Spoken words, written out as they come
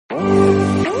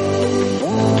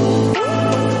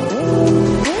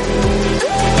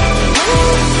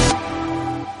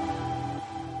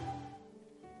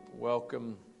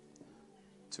welcome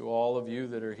to all of you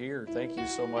that are here. Thank you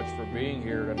so much for being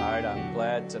here tonight. I'm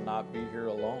glad to not be here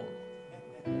alone.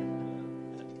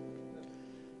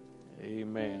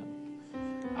 Amen.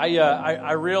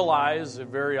 I realize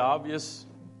it's very obvious.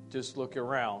 Just look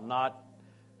around. Not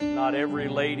every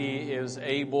lady is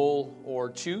able or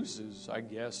chooses, I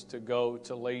guess, to go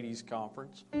to ladies'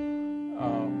 conference.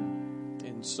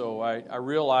 And so I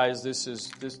realize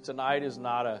this tonight is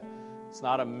not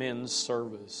a men's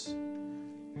service.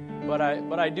 But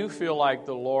I do feel like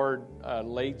the Lord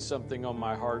laid something on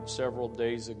my heart several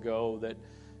days ago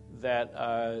that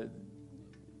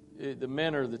the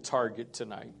men are the target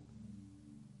tonight.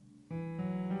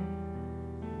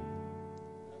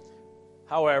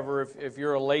 However, if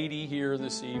you're a lady here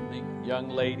this evening, young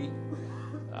lady,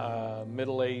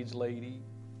 middle-aged lady,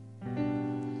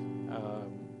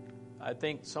 I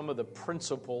think some of the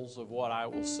principles of what I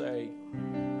will say,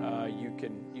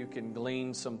 you can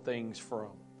glean some things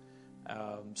from.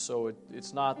 So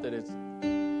it's not that it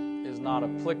is not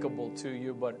applicable to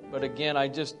you, but again, a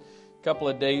couple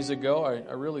of days ago,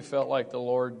 I really felt like the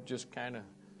Lord just kind of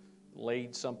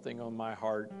laid something on my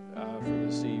heart for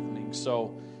this evening.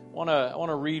 So I want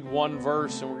to read one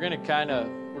verse, and we're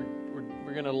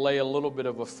going to lay a little bit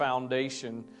of a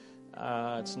foundation.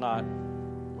 It's not,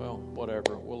 well,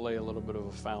 whatever. We'll lay a little bit of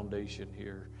a foundation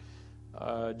here.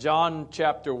 John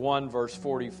chapter 1, verse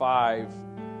 45.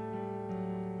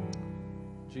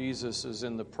 Jesus is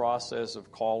in the process of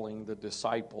calling the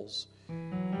disciples.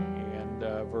 And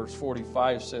verse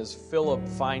 45 says, Philip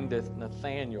findeth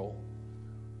Nathanael,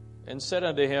 and said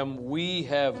unto him, We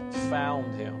have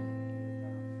found him,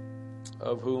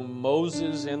 of whom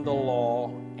Moses in the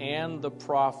law and the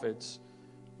prophets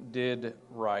did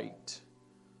write,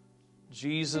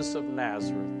 Jesus of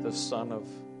Nazareth, the son of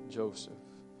Joseph.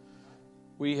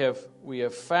 We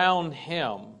have found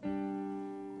him.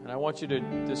 And I want you to,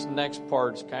 this next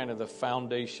part is kind of the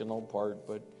foundational part,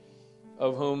 but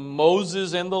of whom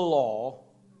Moses in the law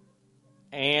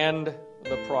and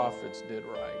the prophets did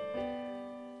write.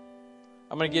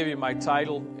 I'm going to give you my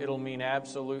title. It'll mean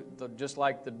just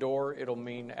like the door, it'll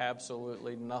mean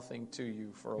absolutely nothing to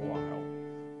you for a while,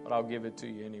 but I'll give it to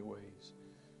you anyways.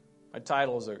 My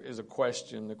title is a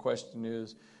question. The question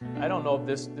is, I don't know if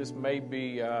this may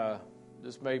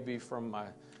be from my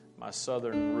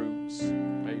southern roots.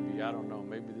 Maybe, I don't know.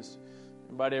 Maybe this.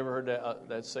 Anybody ever heard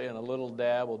that saying, a little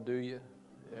dab will do you?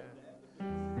 Yeah.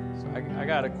 So I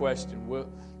got a question.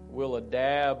 Will a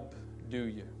dab do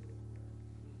you?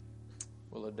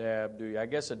 Will a dab do you? I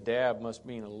guess a dab must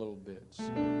mean a little bit. So,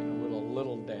 will a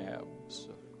little dab.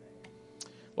 So.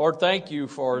 Lord, thank you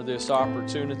for this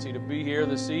opportunity to be here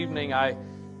this evening. I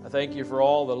thank you for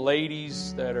all the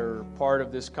ladies that are part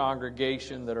of this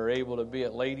congregation that are able to be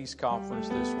at ladies' conference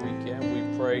this weekend.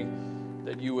 We pray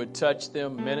that you would touch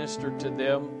them, minister to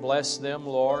them, bless them,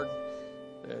 Lord.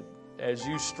 That as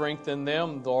you strengthen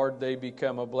them, Lord, they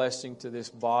become a blessing to this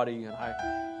body. And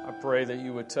I pray that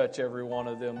you would touch every one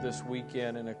of them this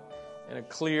weekend in a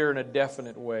clear and a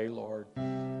definite way, Lord.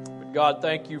 But God,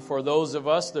 thank you for those of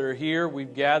us that are here.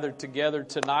 We've gathered together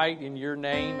tonight in your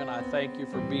name, and I thank you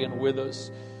for being with us.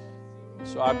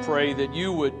 So I pray that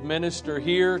you would minister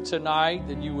here tonight,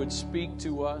 that you would speak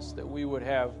to us, that we would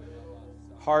have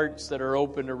hearts that are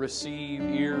open to receive,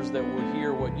 ears that would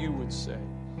hear what you would say.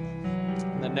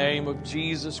 In the name of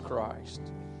Jesus Christ,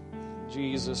 in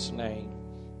Jesus' name,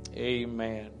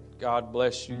 amen. God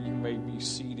bless you. You may be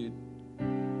seated.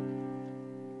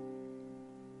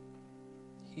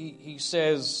 He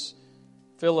says,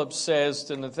 Philip says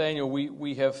to Nathanael,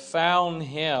 we have found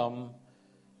him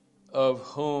of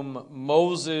whom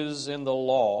Moses in the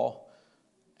law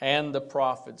and the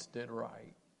prophets did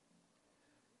write.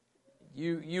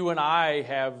 You and I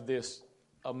have this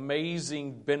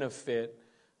amazing benefit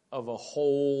of a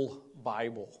whole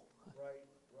Bible. Right.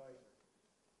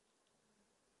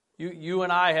 You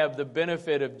and I have the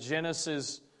benefit of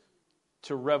Genesis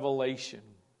to Revelation.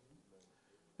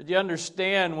 But you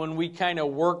understand, when we kind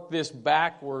of work this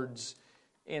backwards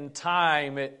in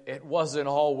time, it wasn't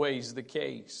always the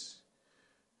case.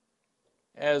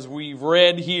 As we've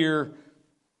read here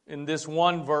in this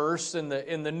one verse in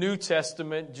the New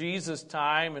Testament, Jesus'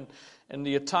 time and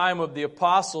the time of the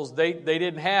apostles, they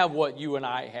didn't have what you and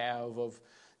I have of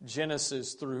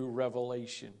Genesis through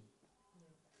Revelation.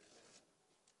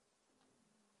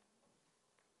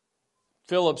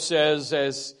 Philip says,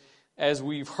 as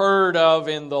we've heard of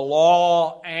in the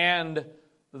law and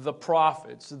the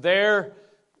prophets, their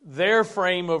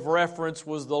frame of reference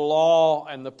was the law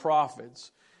and the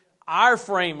prophets. Our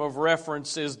frame of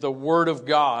reference is the Word of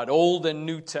God, Old and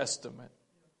New Testament.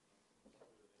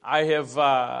 I haven't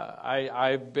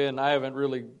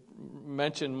really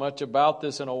mentioned much about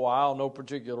this in a while. No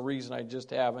particular reason, I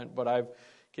just haven't. But I've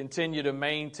continued to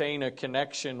maintain a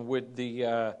connection with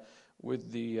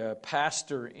the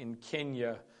pastor in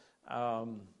Kenya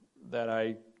that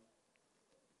I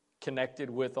connected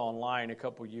with online a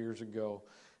couple years ago.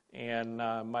 And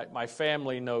my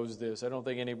family knows this. I don't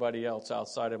think anybody else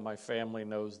outside of my family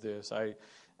knows this. I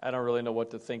don't really know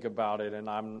what to think about it, and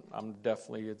I'm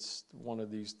definitely, it's one of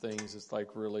these things. It's like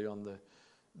really on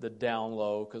the down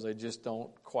low because I just don't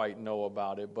quite know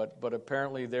about it. But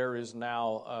apparently there is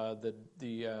now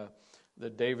the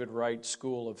David Wright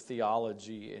School of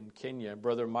Theology in Kenya.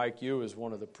 Brother Mike Yu is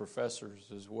one of the professors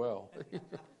as well.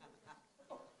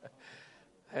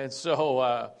 And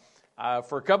so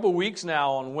for a couple of weeks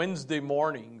now on Wednesday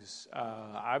mornings,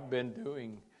 I've been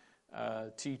doing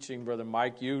teaching. Brother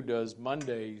Mike Yu does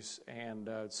Mondays, and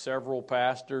several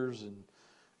pastors, and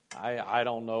I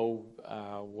don't know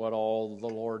what all the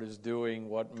Lord is doing,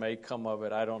 what may come of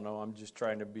it. I don't know. I'm just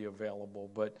trying to be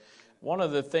available. But one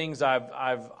of the things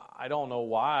I don't know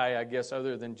why, I guess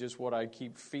other than just what I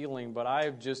keep feeling, but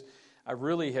I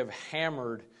really have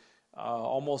hammered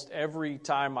almost every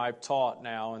time I've taught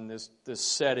now in this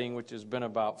setting, which has been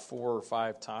about 4 or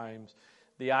 5 times,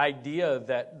 the idea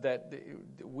that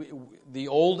the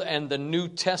Old and the New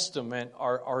Testament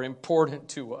are important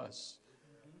to us.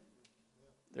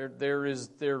 There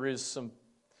is some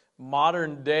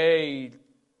modern day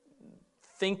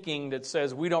thinking that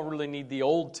says we don't really need the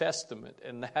Old Testament,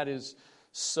 and that is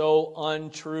so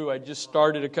untrue. I just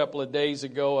started a couple of days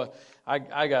ago.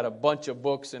 I got a bunch of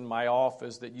books in my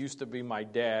office that used to be my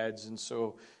dad's, and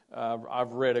so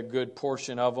I've read a good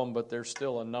portion of them, but there's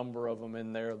still a number of them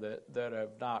in there that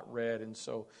I've not read. And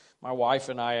so my wife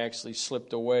and I actually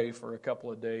slipped away for a couple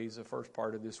of days, the first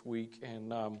part of this week,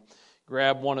 and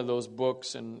grabbed one of those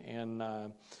books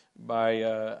and by,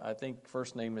 I think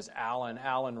first name is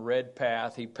Alan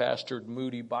Redpath. He pastored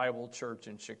Moody Bible Church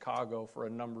in Chicago for a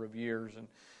number of years.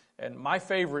 And my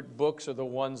favorite books are the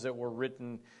ones that were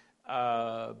written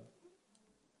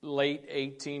late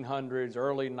 1800s,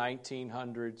 early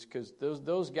 1900s, because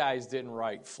those guys didn't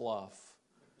write fluff.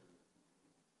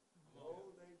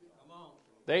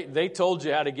 They told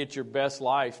you how to get your best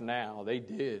life now. They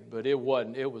did, but it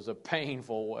wasn't. It was a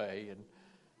painful way.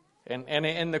 And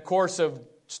in the course of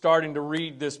starting to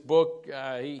read this book,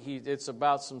 it's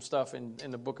about some stuff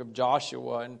in the book of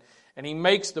Joshua, and he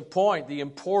makes the point, the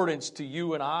importance to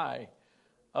you and I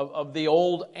of the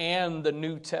Old and the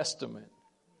New Testament.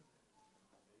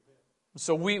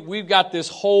 So we've got this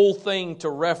whole thing to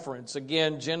reference,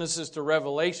 again, Genesis to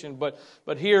Revelation, but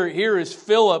here is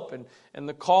Philip and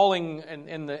the calling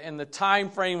and the time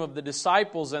frame of the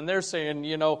disciples, and they're saying,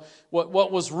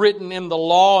 what was written in the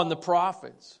law and the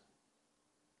prophets.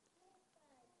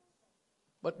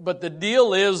 But the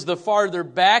deal is, the farther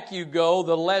back you go,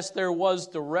 the less there was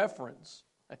to reference.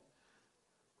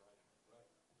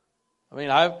 I mean,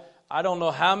 I don't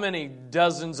know how many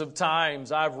dozens of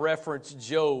times I've referenced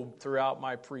Job throughout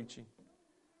my preaching,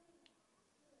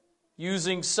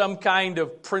 using some kind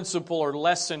of principle or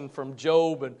lesson from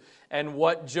Job and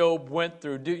what Job went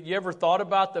through. You ever thought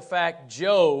about the fact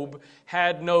Job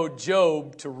had no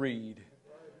Job to read?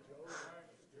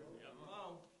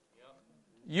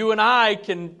 You and I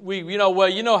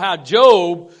how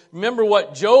Job, remember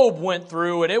what Job went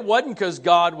through, and it wasn't because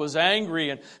God was angry,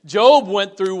 and Job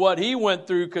went through what he went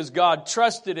through because God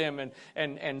trusted him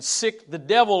and sicked the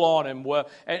devil on him. Well,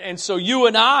 and so you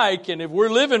and I can, if we're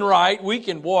living right, we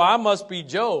can, I must be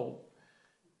Job.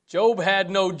 Job had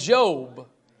no Job.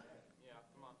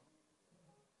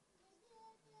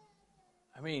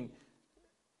 I mean,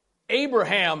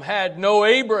 Abraham had no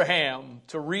Abraham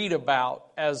to read about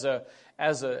as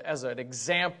an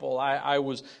example.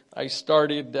 I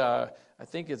started, I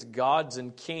think it's Gods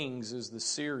and Kings is the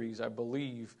series, I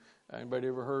believe. Anybody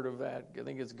ever heard of that? I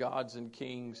think it's Gods and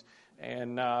Kings.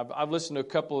 And I've listened to a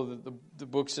couple of the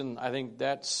books in, I think,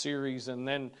 that series. And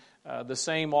then the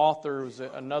same author was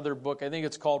another book. I think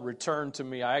it's called Return to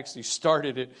Me. I actually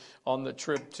started it on the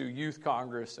trip to Youth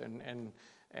Congress.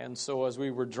 And so as we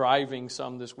were driving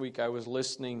some this week, I was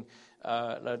listening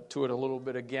to it a little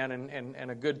bit again,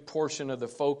 and a good portion of the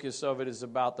focus of it is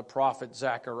about the prophet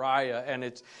Zechariah, and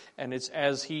it's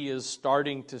as he is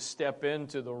starting to step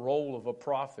into the role of a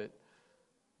prophet.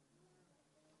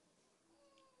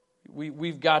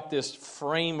 We've got this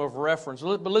frame of reference,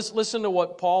 but let's listen to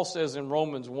what Paul says in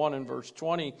Romans 1 and verse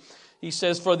 20. He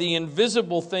says, "For the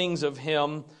invisible things of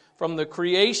Him from the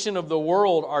creation of the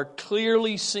world are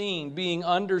clearly seen, being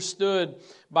understood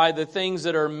by the things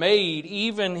that are made,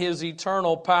 even His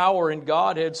eternal power and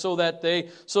Godhead, so that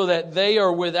they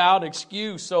are without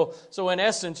excuse. So in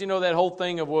essence, that whole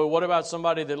thing of, well, what about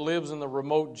somebody that lives in the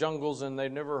remote jungles and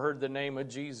they've never heard the name of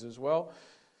Jesus? Well,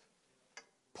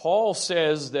 Paul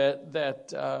says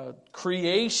that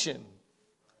creation,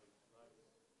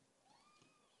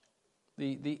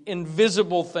 the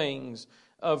invisible things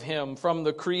of Him from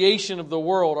the creation of the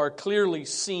world are clearly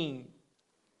seen.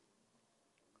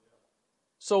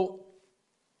 So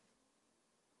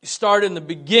you start in the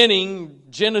beginning,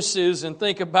 Genesis, and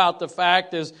think about the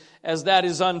fact as that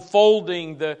is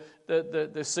unfolding,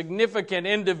 the significant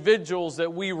individuals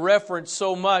that we reference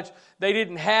so much, they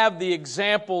didn't have the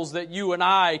examples that you and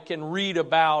I can read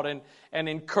about and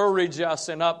encourage us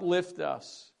and uplift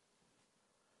us.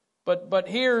 But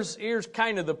here's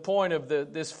kind of the point of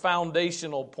this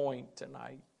foundational point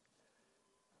tonight.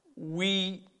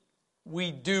 We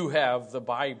do have the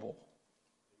Bible.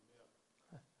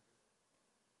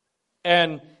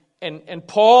 And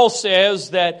Paul says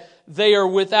that they are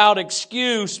without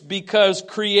excuse because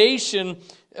creation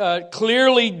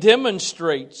clearly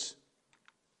demonstrates.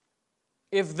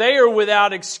 If they are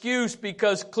without excuse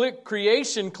because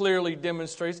creation clearly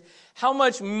demonstrates, how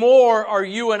much more are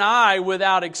you and I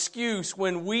without excuse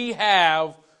when we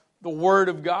have the Word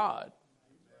of God?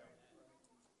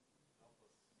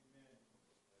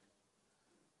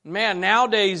 Man,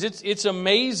 nowadays it's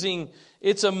amazing.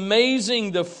 It's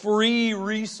amazing the free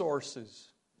resources,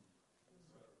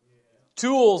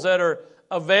 tools that are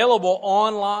available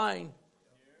online.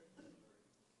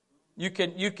 You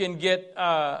can get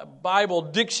Bible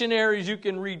dictionaries. You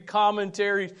can read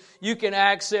commentaries. You can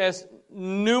access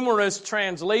numerous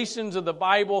translations of the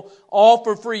Bible, all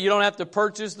for free. You don't have to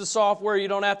purchase the software. You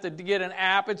don't have to get an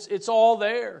app. It's all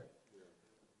there.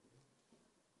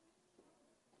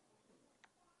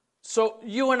 So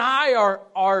you and I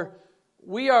are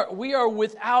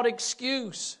without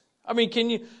excuse. I mean, can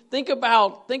you think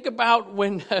about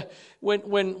when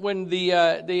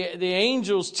the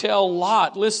angels tell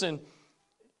Lot, listen,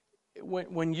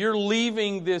 when you're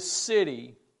leaving this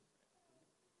city,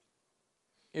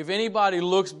 if anybody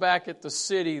looks back at the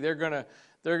city, they're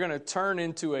gonna turn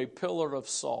into a pillar of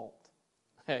salt.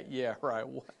 Yeah, right.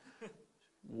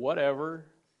 Whatever.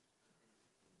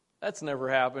 That's never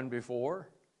happened before.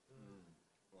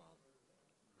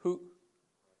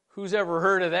 Who's ever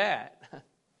heard of that?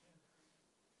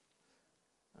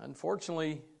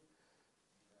 Unfortunately,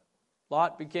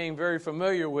 Lot became very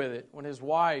familiar with it when his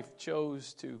wife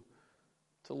chose to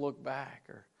look back.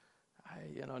 Or,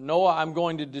 Noah, I'm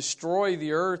going to destroy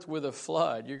the earth with a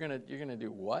flood. You're gonna do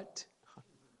what?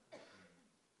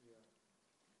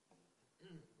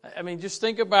 I mean, just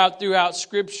think about throughout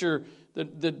Scripture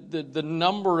the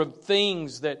number of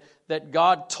things that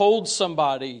God told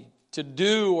somebody to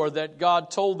do, or that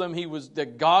God told them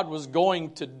that God was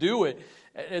going to do it,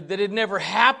 that had never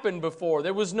happened before.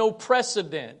 There was no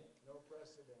precedent.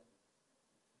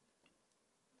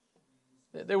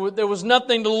 There was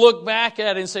nothing to look back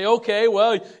at and say, okay,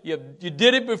 well, you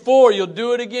did it before, you'll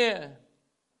do it again.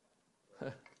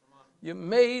 You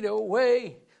made a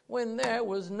way when there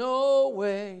was no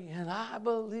way, and I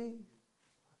believe.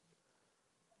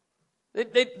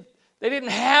 They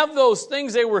didn't have those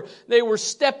things. They were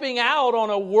stepping out on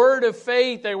a word of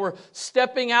faith. They were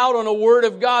stepping out on a word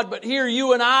of God. But here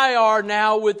you and I are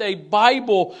now with a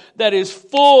Bible that is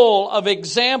full of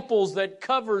examples that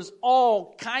covers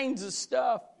all kinds of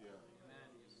stuff.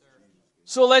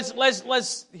 So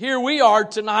let's here we are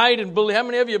tonight, and believe, how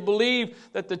many of you believe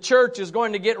that the church is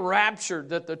going to get raptured,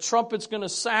 that the trumpet's going to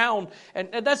sound,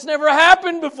 and that's never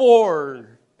happened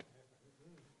before.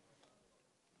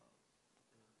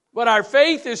 But our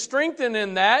faith is strengthened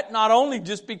in that, not only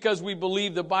just because we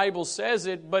believe the Bible says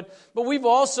it, but we've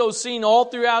also seen all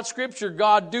throughout Scripture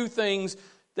God do things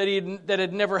that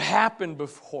had never happened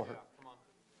before.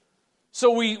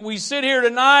 So we sit here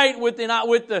tonight with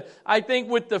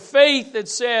the faith that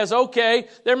says, okay,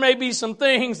 there may be some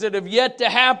things that have yet to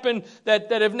happen that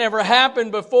have never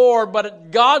happened before,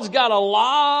 but God's got a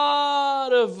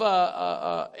lot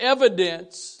of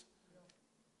evidence.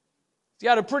 He's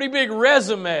got a pretty big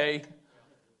resume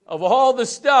of all the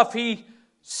stuff He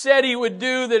said He would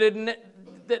do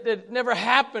that had never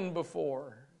happened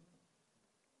before.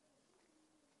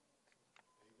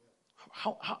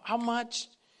 How much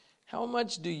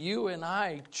do you and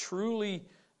I truly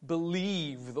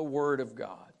believe the Word of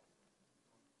God?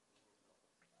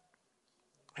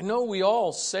 I know we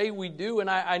all say we do, and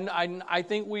I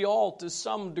think we all to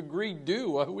some degree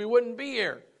do. We wouldn't be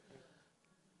here.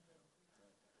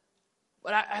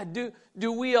 But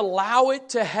do we allow it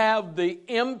to have the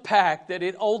impact that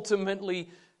it ultimately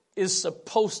is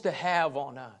supposed to have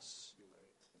on us?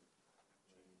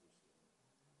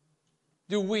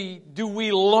 Do we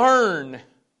learn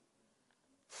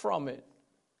from it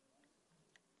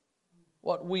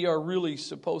what we are really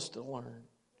supposed to learn?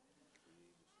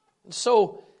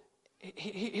 So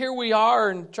here we are,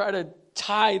 and try to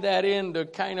tie that into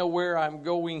kind of where I'm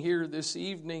going here this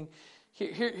evening.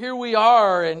 Here we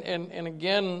are, and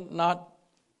again, not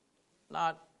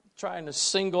trying to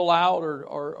single out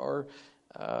or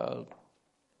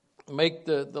make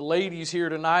the ladies here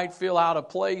tonight feel out of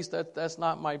place. That's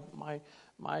not my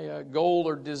goal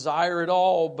or desire at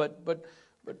all.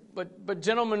 But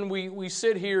gentlemen, we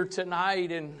sit here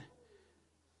tonight, and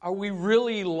are we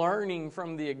really learning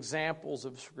from the examples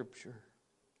of Scripture?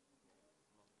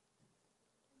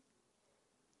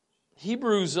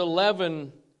 Hebrews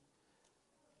 11.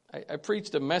 I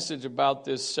preached a message about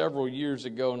this several years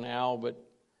ago now, but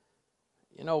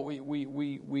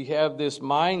we have this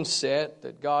mindset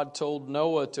that God told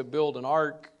Noah to build an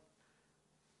ark,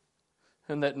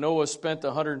 and that Noah spent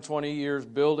 120 years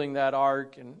building that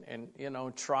ark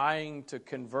and trying to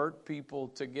convert people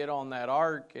to get on that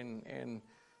ark, and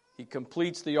he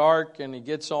completes the ark and he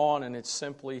gets on, and it's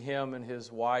simply him and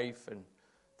his wife and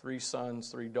 3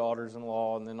 sons, 3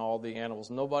 daughters-in-law, and then all the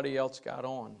animals. Nobody else got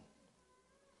on.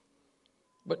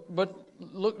 But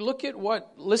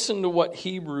listen to what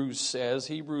Hebrews says,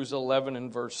 Hebrews 11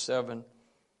 and verse 7.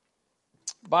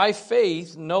 By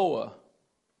faith, Noah,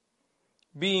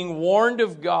 being warned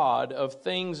of God of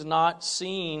things not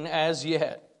seen as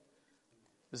yet.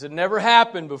 This had never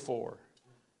happened before.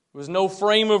 There was no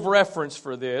frame of reference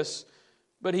for this.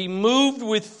 But he moved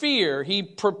with fear. He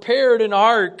prepared an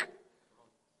ark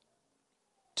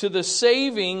to the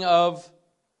saving of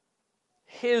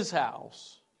his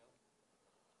house,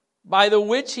 by the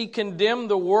which he condemned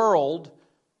the world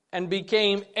and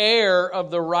became heir of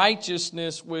the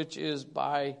righteousness which is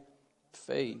by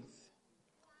faith.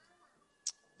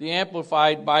 The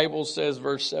Amplified Bible says,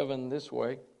 verse 7 this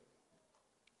way: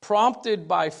 prompted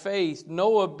by faith,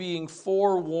 Noah, being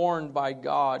forewarned by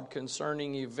God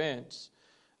concerning events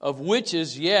of which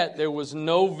as yet there was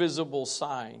no visible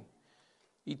sign,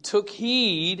 he took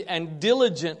heed and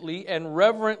diligently and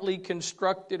reverently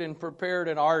constructed and prepared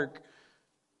an ark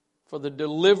for the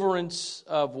deliverance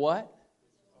of what?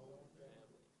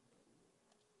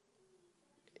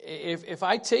 If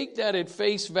I take that at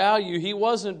face value, he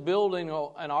wasn't building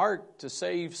an ark to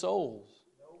save souls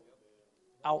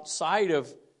outside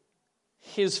of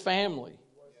his family.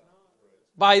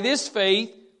 By this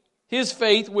faith, his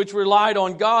faith which relied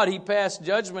on God, he passed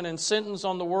judgment and sentence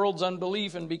on the world's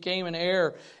unbelief and became an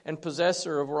heir and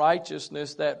possessor of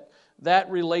righteousness,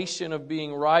 that relation of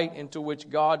being right into which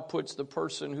God puts the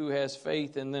person who has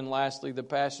faith. And then lastly, the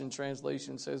Passion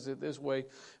Translation says it this way: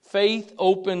 faith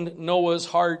opened Noah's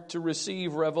heart to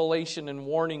receive revelation and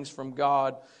warnings from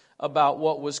God about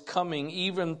what was coming,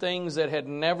 even things that had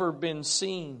never been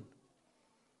seen.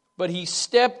 But he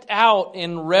stepped out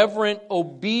in reverent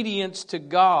obedience to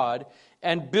God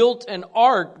and built an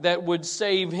ark that would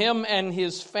save him and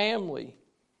his family.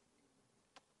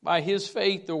 By his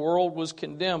faith, the world was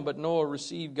condemned, but Noah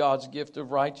received God's gift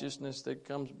of righteousness that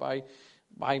comes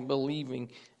by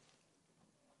believing.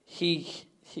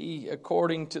 He,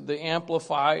 according to the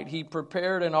Amplified, he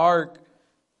prepared an ark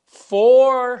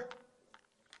for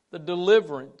the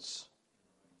deliverance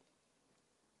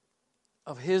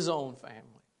of his own family.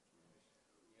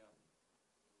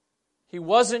 He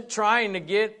wasn't trying to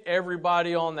get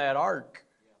everybody on that ark.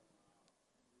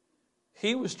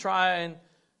 He was trying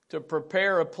to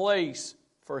prepare a place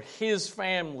for his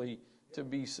family to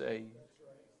be saved.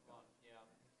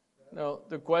 Now,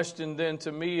 the question then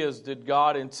to me is, did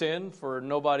God intend for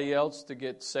nobody else to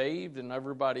get saved and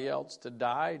everybody else to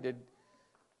die?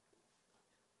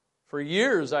 For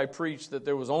years I preached that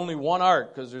there was only one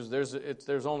ark because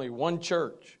there's only one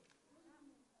church.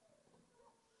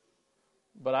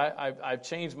 But I've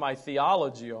changed my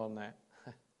theology on that.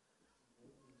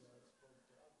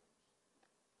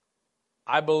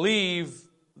 I believe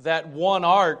that one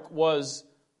ark was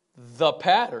the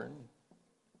pattern.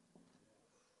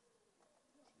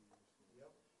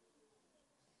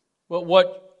 But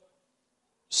what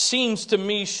seems to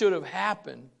me should have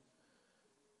happened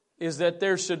is that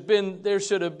there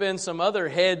should have been some other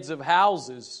heads of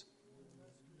houses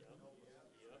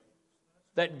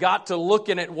that got to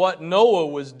looking at what Noah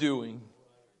was doing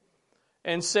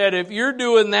and said, if you're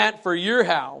doing that for your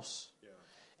house,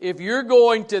 if you're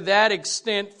going to that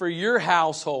extent for your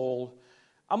household,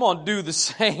 I'm going to do the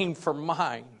same for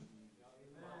mine.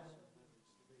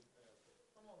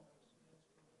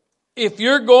 if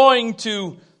you're going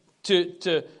to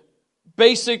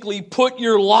basically put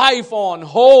your life on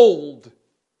hold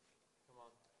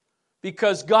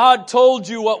because God told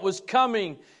you what was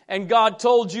coming and God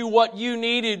told you what you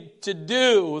needed to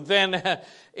do, then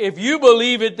if you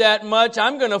believe it that much,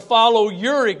 I'm going to follow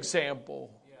your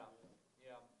example.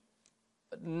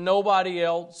 But nobody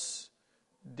else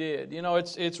did. You know,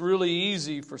 it's really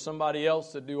easy for somebody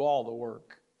else to do all the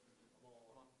work.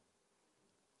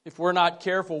 If we're not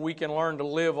careful, we can learn to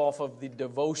live off of the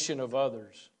devotion of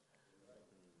others.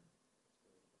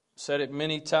 Said it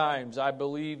many times. I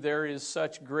believe there is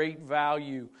such great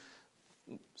value,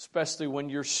 especially when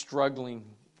you're struggling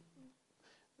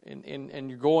and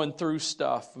you're going through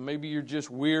stuff. Maybe you're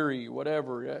just weary,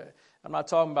 whatever. I'm not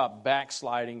talking about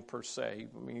backsliding per se.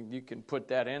 I mean, you can put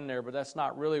that in there, but that's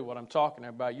not really what I'm talking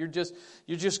about. You're just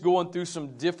going through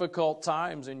some difficult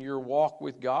times in your walk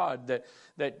with God that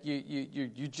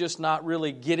you're just not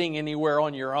really getting anywhere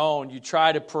on your own. You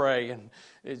try to pray, and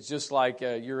it's just like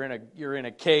you're in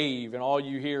a cave, and all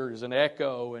you hear is an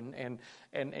echo, and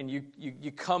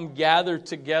you come gather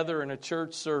together in a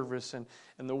church service, and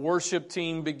the worship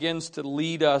team begins to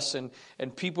lead us, and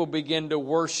people begin to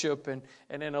worship, and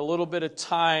in a little bit of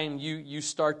time, you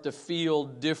start to feel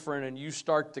different, and you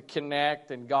start to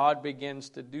connect, and God begins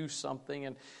to do something,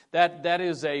 and that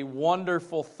is a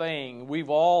wonderful thing. We've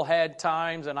all had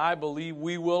times, and I believe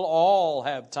we will all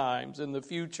have times in the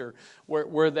future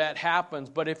where that happens.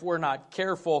 But if we're not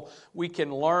careful, we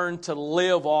can learn to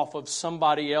live off of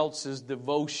somebody else's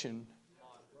devotion.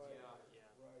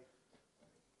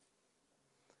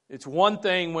 It's one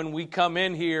thing when we come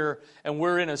in here and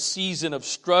we're in a season of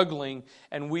struggling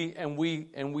and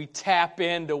we tap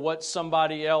into what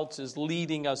somebody else is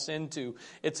leading us into.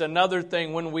 It's another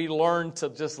thing when we learn to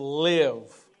just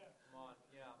live.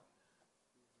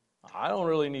 I don't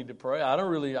really need to pray.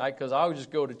 Because I'll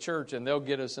just go to church and they'll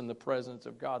get us in the presence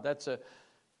of God. That's a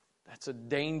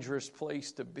dangerous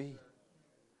place to be.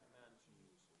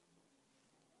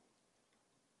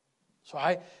 So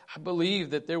I believe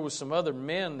that there was some other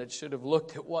men that should have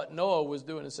looked at what Noah was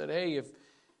doing and said, hey, if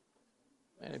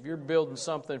you're building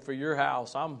something for your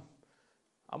house, I'm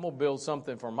going to build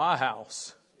something for my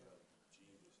house.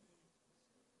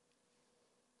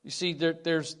 You see,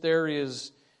 there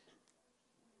is...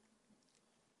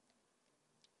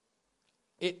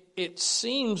 It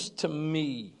seems to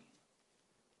me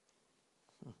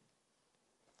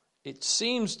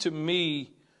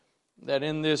that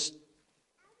in this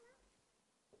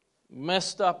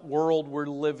messed up world we're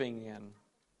living in,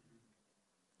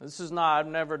 this is not,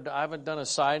 I haven't done a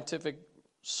scientific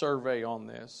survey on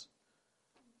this,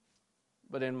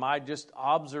 but in my just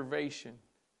observation,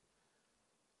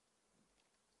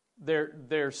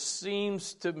 there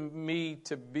seems to me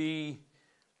to be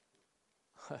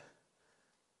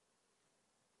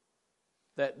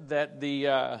that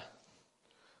the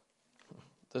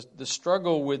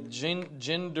struggle with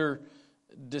gender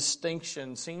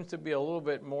distinction seems to be a little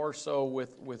bit more so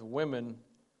with women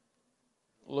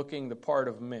looking the part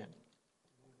of men.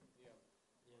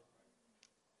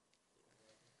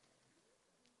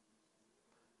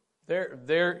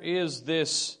 There is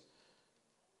this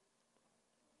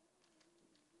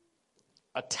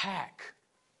attack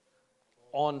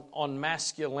on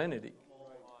masculinity.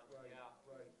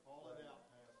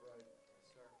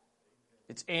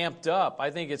 It's amped up. I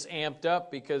think it's amped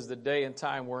up because the day and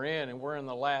time we're in, and we're in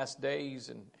the last days,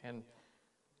 and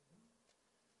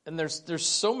there's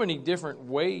so many different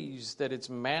ways that it's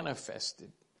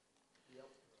manifested.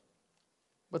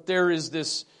 But there is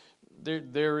this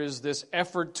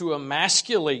effort to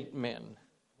emasculate men.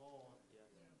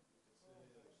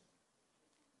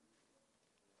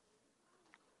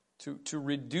 To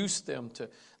reduce them to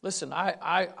listen.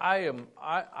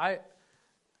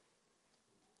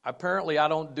 Apparently, I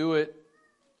don't do it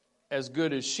as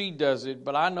good as she does it,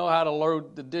 but I know how to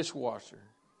load the dishwasher.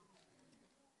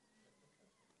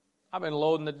 I've been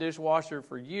loading the dishwasher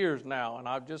for years now, and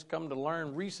I've just come to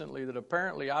learn recently that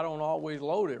apparently I don't always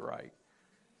load it right.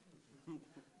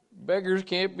 Beggars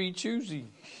can't be choosy.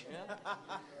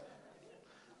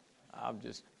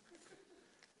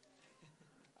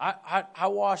 I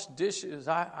wash dishes.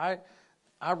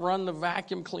 I run the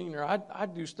vacuum cleaner. I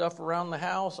do stuff around the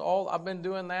house. I've been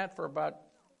doing that for about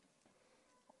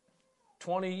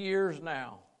 20 years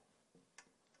now.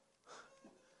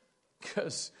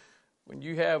 Because when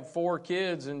you have 4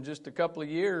 kids in just a couple of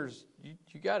years,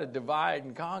 you got to divide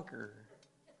and conquer.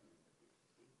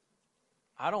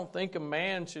 I don't think a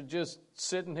man should just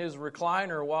sit in his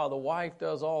recliner while the wife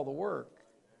does all the work.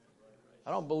 I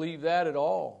don't believe that at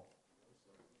all.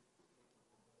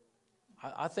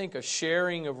 I think a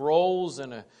sharing of roles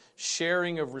and a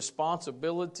sharing of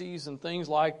responsibilities and things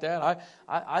like that,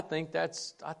 I think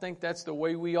that's the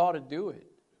way we ought to do it.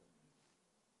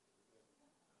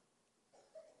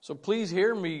 So please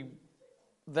hear me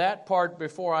that part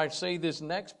before I say this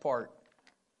next part.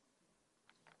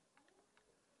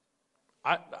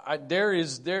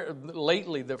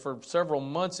 Lately, for several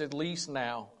months at least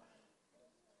now,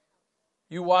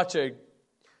 you watch a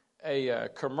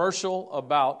commercial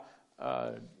about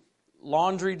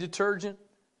laundry detergent,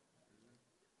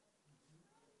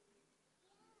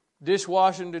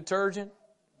 dishwashing detergent.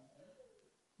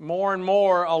 More and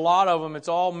more, a lot of them, it's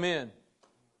all men.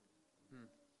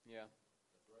 Yeah.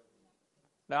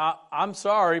 Now, I'm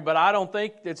sorry, but I don't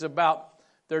think it's about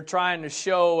they're trying to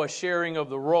show a sharing of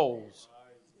the roles.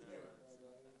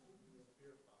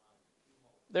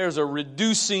 There's a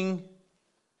reducing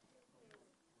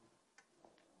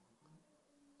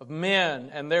of men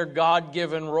and their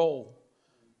God-given role.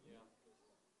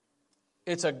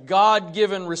 It's a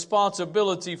God-given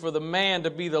responsibility for the man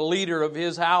to be the leader of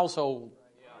his household.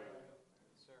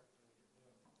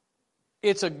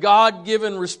 It's a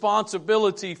God-given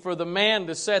responsibility for the man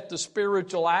to set the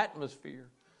spiritual atmosphere.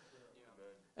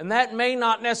 And that may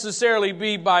not necessarily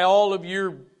be by all of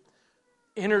your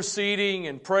interceding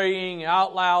and praying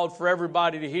out loud for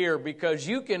everybody to hear, because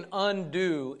you can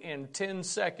undo in 10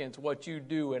 seconds what you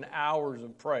do in hours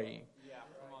of praying.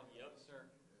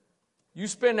 You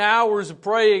spend hours of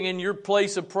praying in your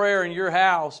place of prayer in your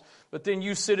house, but then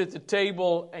you sit at the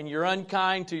table and you're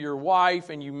unkind to your wife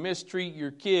and you mistreat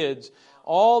your kids.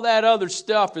 All that other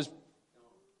stuff is,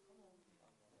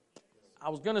 I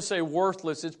was going to say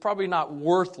worthless. It's probably not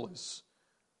worthless.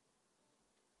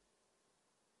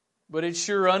 But it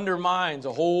sure undermines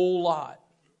a whole lot.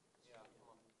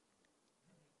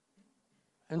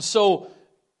 And so,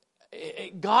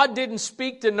 God didn't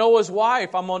speak to Noah's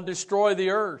wife, I'm going to destroy the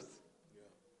earth.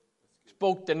 He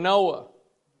spoke to Noah.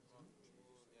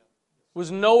 It was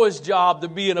Noah's job to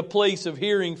be in a place of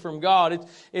hearing from God.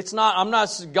 It's not,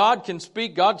 God can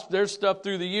speak. There's stuff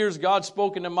through the years God's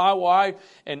spoken to my wife,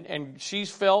 and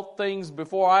she's felt things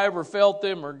before I ever felt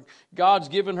them, or God's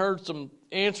given her some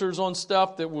answers on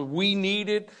stuff that we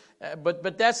needed.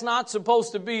 But that's not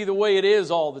supposed to be the way it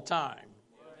is all the time.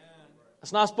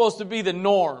 It's not supposed to be the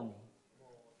norm.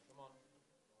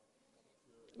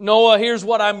 Noah, here's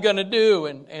what I'm going to do.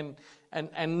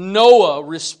 And Noah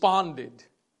responded.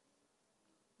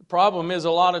 The problem is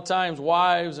a lot of times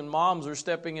wives and moms are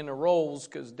stepping into roles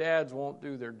because dads won't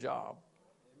do their job.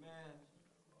 Amen.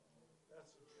 That's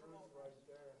the truth right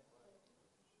there.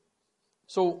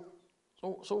 So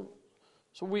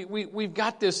we've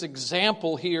got this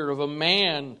example here of a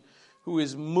man who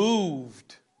is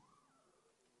moved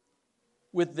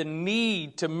with the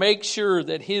need to make sure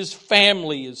that his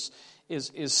family is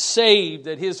saved,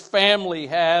 that his family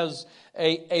has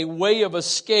a way of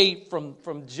escape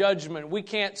from judgment. We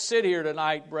can't sit here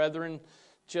tonight, brethren,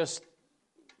 just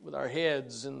with our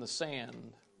heads in the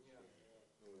sand.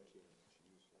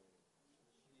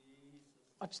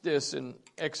 Watch this in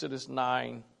Exodus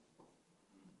 11.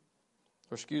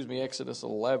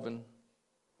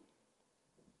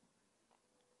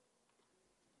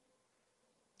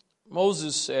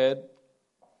 Moses said,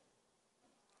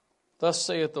 "Thus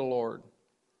saith the Lord,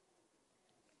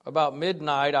 about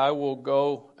midnight I will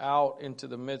go out into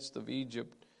the midst of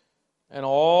Egypt, and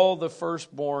all the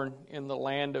firstborn in the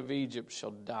land of Egypt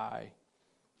shall die.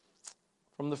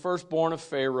 From the firstborn of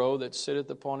Pharaoh that sitteth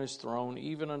upon his throne,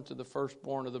 even unto the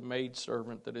firstborn of the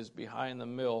maidservant that is behind the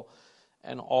mill,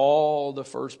 and all the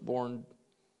firstborn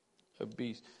of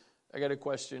beasts." I got a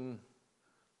question,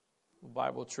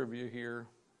 Bible trivia here.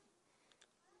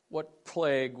 What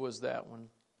plague was that one?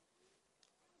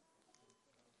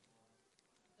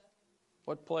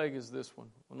 What plague is this one,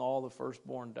 when all the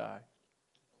firstborn die?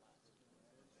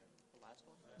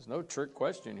 There's no trick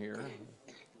question here.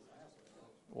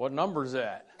 What number is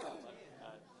that?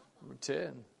 Number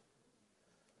 10.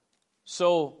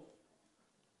 So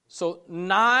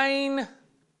 9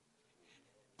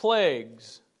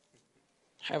 plagues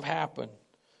have happened.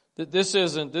 This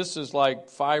is like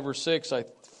 5 or 6,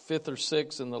 5th or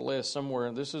 6th in the list somewhere.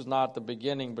 And this is not the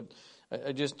beginning, but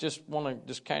I just want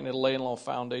to kind of lay a little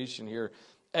foundation here.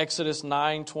 Exodus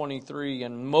 9:23,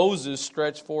 and Moses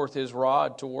stretched forth his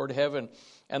rod toward heaven,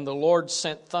 and the Lord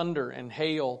sent thunder and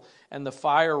hail, and the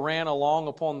fire ran along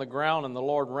upon the ground, and the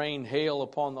Lord rained hail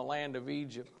upon the land of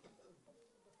Egypt.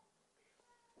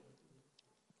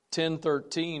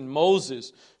 10:13,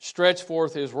 Moses stretched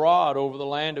forth his rod over the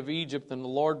land of Egypt, and the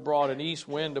Lord brought an east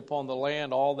wind upon the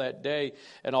land all that day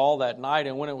and all that night,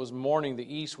 and when it was morning,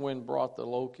 the east wind brought the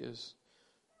locusts.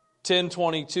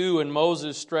 10:22, and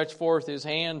Moses stretched forth his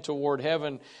hand toward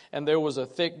heaven, and there was a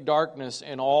thick darkness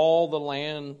in all the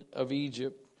land of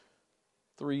Egypt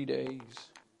 3 days.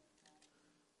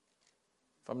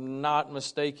 If I'm not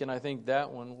mistaken, I think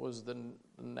that one was the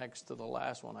next to the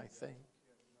last one, I think.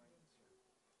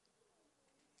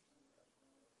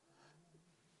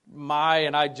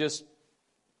 And I just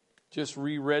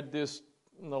reread this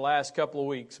in the last couple of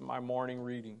weeks in my morning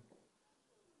reading.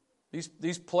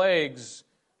 These plagues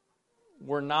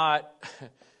were not,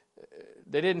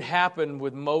 they didn't happen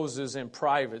with Moses in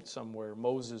private somewhere,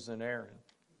 Moses and Aaron.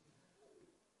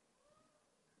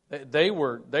 They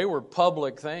were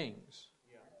public things.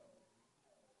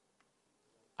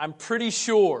 I'm pretty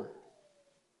sure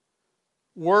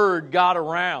word got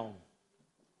around.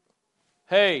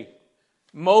 Hey,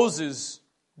 Moses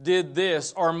did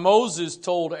this, or Moses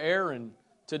told Aaron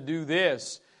to do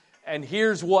this, and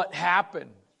here's what happened.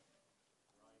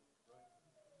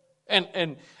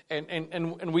 And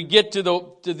we get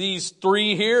to these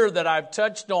three here that I've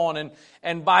touched on,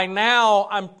 and by now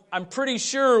I'm pretty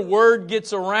sure word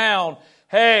gets around.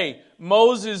 Hey,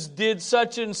 Moses did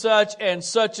such and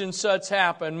such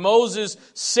happened. Moses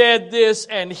said this,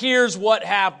 and here's what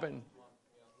happened.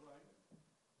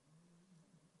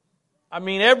 I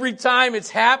mean, every time it's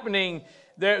happening,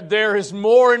 there is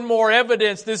more and more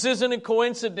evidence. This isn't a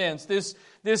coincidence. This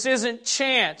isn't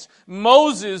chance.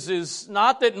 Moses is,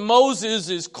 not that Moses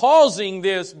is causing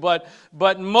this, but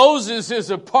Moses is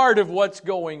a part of what's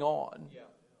going on.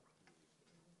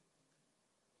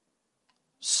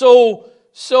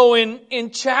 So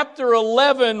in chapter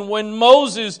 11, when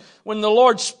the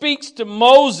Lord speaks to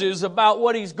Moses about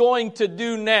what He's going to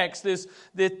do next, the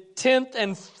 10th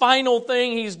and final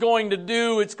thing He's going to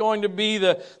do, it's going to be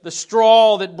the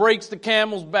straw that breaks the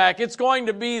camel's back. It's going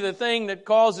to be the thing that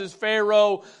causes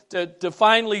Pharaoh to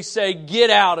finally say,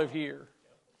 get out of here.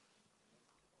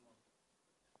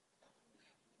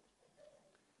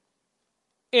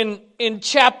 In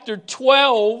chapter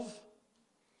 12,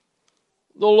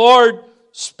 the Lord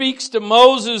speaks to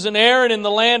Moses and Aaron in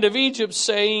the land of Egypt,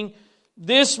 saying,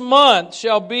 this month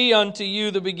shall be unto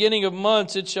you the beginning of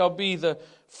months. It shall be the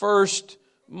first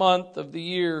month of the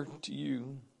year to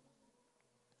you.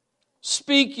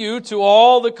 Speak you to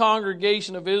all the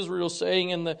congregation of Israel, saying,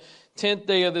 in the 10th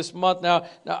day of this month. Now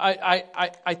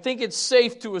I think it's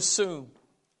safe to assume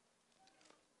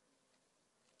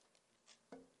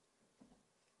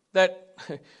that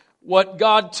what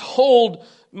God told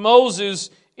Moses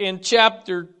in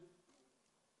chapter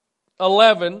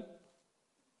 11,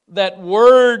 that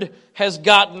word has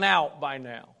gotten out by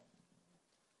now.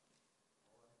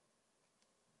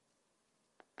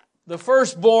 The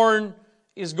firstborn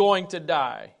is going to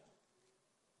die.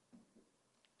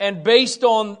 And based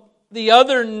on the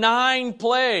other 9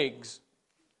 plagues,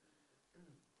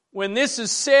 when this is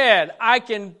said, I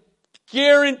can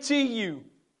guarantee you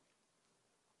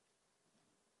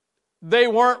they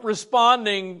weren't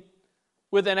responding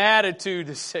with an attitude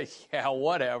to say, yeah,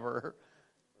 whatever.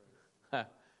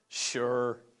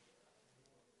 Sure.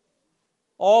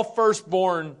 All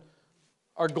firstborn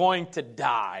are going to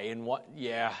die. And what?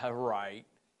 Yeah, right.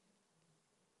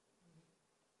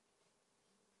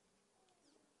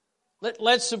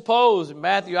 Let's suppose,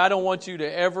 Matthew, I don't want you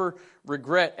to ever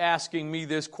regret asking me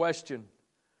this question,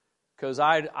 because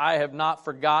I have not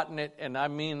forgotten it, and I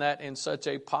mean that in such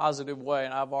a positive way.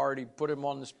 And I've already put him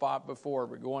on the spot before.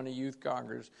 We're going to Youth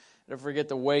Congress. I forget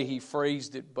the way he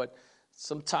phrased it, but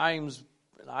sometimes,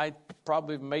 and I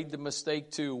probably made the mistake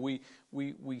too,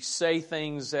 we say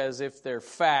things as if they're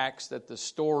facts, that the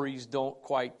stories don't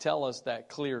quite tell us that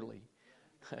clearly.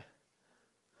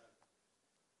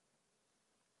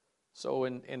 So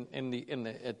in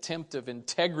the attempt of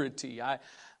integrity, I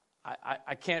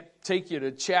can't take you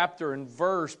to chapter and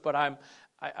verse, but I'm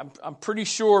pretty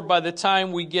sure by the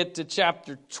time we get to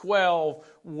chapter 12,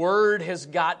 word has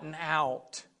gotten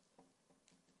out.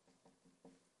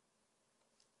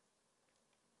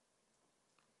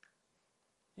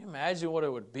 Can you imagine what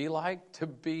it would be like to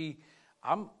be,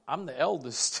 I'm the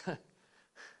eldest.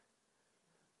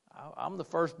 I'm the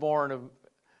firstborn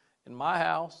in my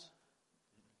house.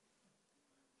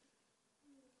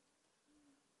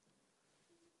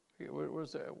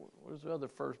 Where's the other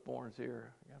firstborns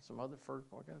here? I got some other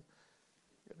firstborns. Got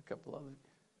a couple other.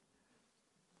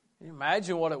 Can you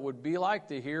imagine what it would be like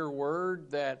to hear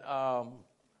word that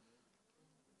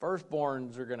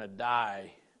firstborns are going to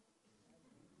die?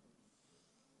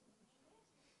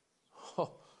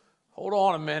 Hold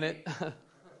on a minute.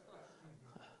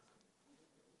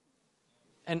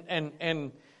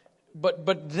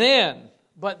 But then,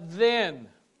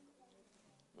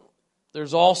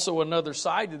 there's also another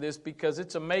side to this, because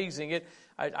it's amazing.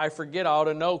 I forget, I ought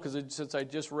to know since I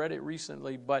just read it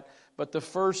recently, but the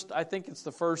first, I think it's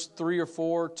the first 3 or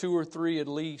 4, 2 or 3 at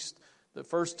least, the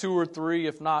first 2 or 3,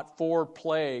 if not 4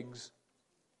 plagues,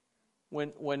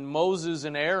 when Moses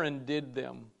and Aaron did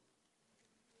them,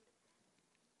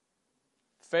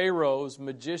 Pharaoh's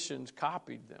magicians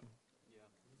copied them.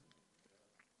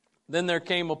 Then there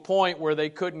came a point where they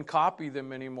couldn't copy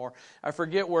them anymore. I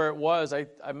forget where it was. I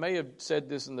may have said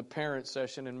this in the parent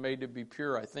session and Made to Be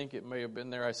Pure. I think it may have been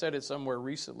there. I said it somewhere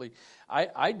recently.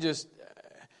 I'm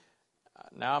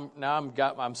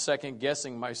second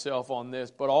guessing myself on this.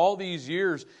 But all these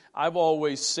years, I've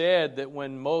always said that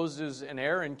when Moses and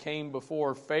Aaron came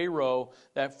before Pharaoh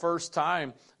that first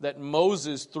time, that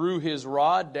Moses threw his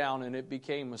rod down and it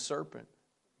became a serpent.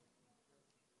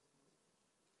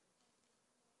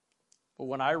 But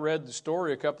when I read the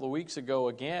story a couple of weeks ago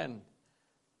again,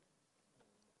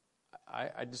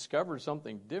 I discovered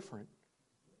something different.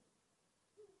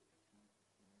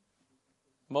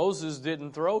 Moses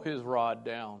didn't throw his rod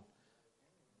down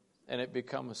and it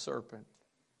become a serpent.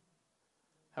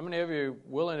 How many of you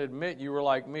willing to admit you were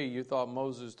like me? You thought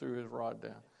Moses threw his rod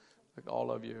down. Like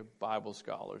all of you Bible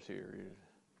scholars here.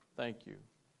 Thank you.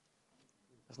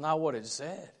 That's not what it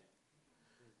said.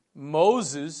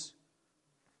 Moses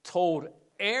told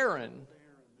Aaron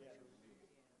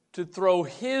to throw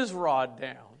his rod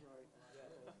down.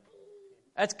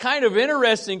 That's kind of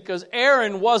interesting because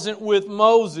Aaron wasn't with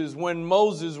Moses when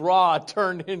Moses' rod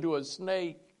turned into a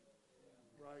snake.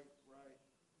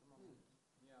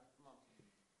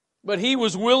 But he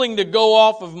was willing to go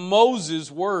off of Moses'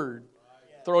 word.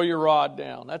 Throw your rod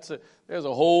down. There's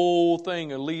a whole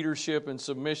thing of leadership and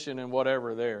submission and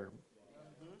whatever there.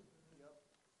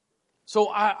 So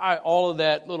all of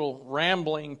that little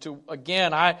rambling to,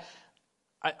 again,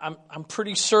 I'm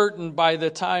pretty certain by the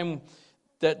time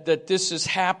that this is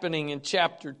happening in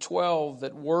chapter 12,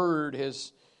 that word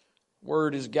has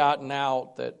gotten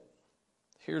out that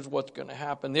here's what's going to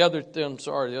happen. We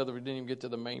didn't even get to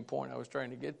the main point I was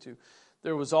trying to get to.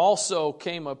 There was also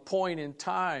came a point in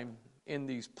time in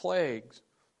these plagues.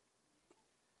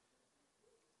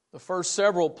 The first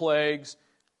several plagues,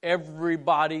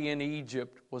 everybody in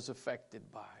Egypt was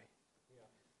affected by.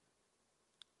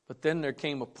 But then there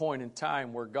came a point in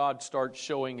time where God starts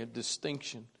showing a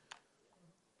distinction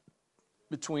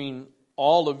between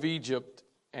all of Egypt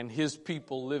and His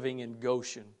people living in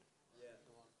Goshen.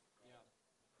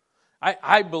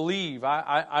 I believe,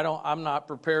 I'm not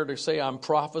prepared to say I'm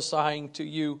prophesying to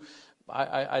you.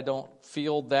 I don't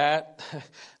feel that. I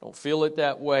don't feel it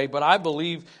that way. But I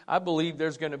believe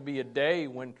there's going to be a day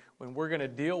when we're going to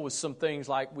deal with some things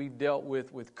like we've dealt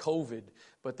with COVID.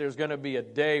 But there's going to be a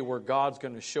day where God's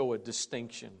going to show a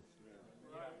distinction.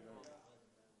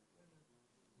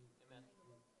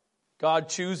 God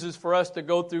chooses for us to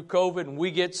go through COVID and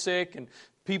we get sick and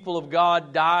people of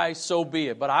God die, so be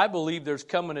it. But I believe there's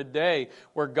coming a day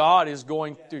where God is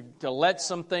going to let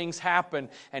some things happen,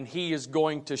 and He is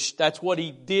going to, that's what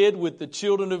He did with the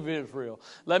children of Israel.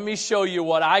 Let me show you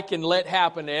what I can let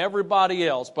happen to everybody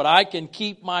else, but I can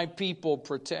keep my people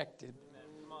protected.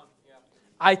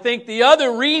 I think the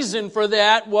other reason for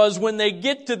that was when they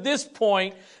get to this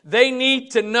point, they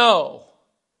need to know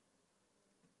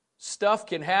stuff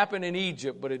can happen in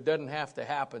Egypt, but it doesn't have to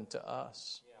happen to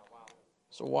us.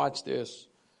 So watch this.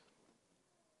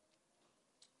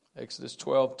 Exodus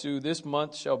 12:2. This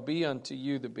month shall be unto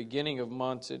you the beginning of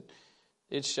months.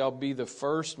 It shall be the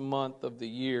first month of the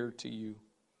year to you.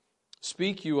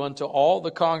 Speak you unto all the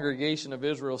congregation of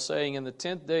Israel, saying, in the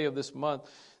 10th day of this month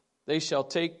they shall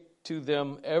take to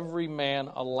them every man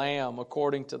a lamb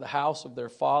according to the house of their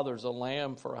fathers, a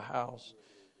lamb for a house.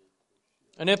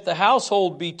 And if the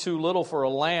household be too little for a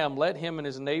lamb, let him and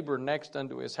his neighbor next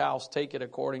unto his house take it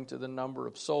according to the number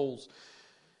of souls.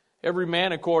 Every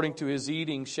man according to his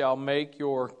eating shall make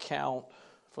your count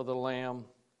for the lamb.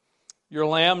 Your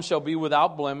lamb shall be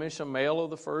without blemish, a male of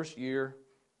the first year.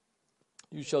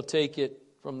 You shall take it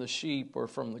from the sheep or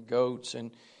from the goats,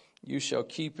 and you shall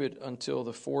keep it until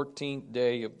the 14th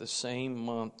day of the same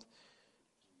month.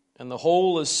 And the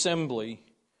whole assembly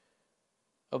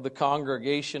of the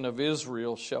congregation of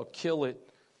Israel shall kill it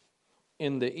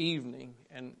in the evening.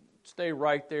 And stay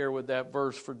right there with that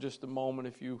verse for just a moment,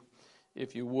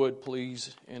 if you would,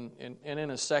 please. And in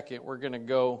a second, we're going to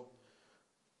go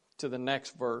to the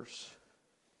next verse.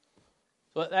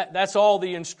 So that's all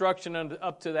the instruction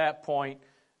up to that point.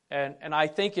 And I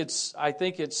think it's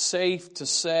safe to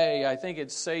say, I think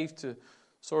it's safe to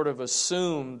sort of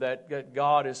assume that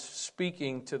God is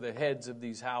speaking to the heads of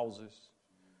these houses.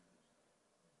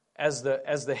 As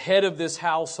the head of this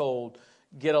household,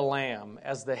 get a lamb.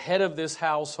 As the head of this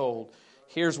household,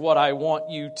 here's what I want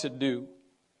you to do.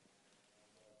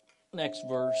 Next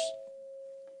verse.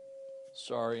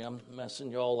 Sorry, I'm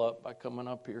messing y'all up by coming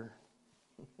up here.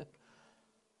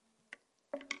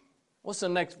 What's the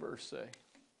next verse say?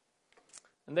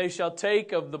 And they shall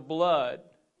take of the blood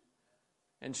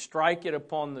and strike it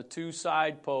upon the two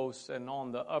side posts and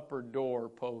on the upper door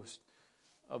post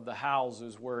of the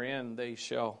houses wherein they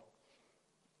shall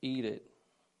eat it.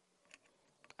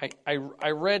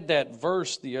 I read that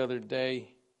verse the other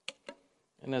day,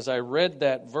 and as I read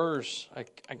that verse, I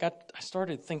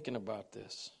started thinking about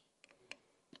this.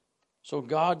 So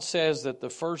God says that the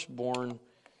firstborn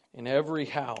in every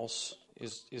house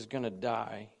is going to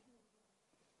die.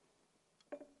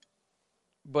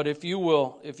 But if you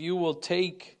will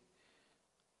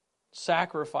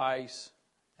sacrifice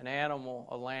an animal,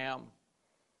 a lamb,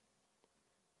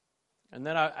 and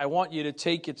then I want you to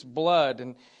take its blood,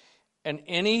 and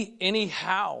any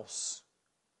house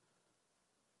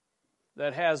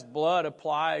that has blood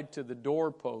applied to the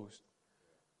doorpost,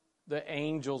 the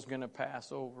angel's going to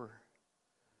pass over.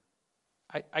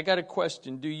 I got a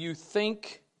question. Do you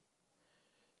think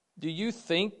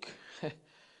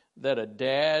that a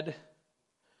dad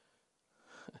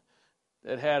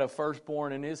that had a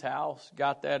firstborn in his house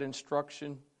got that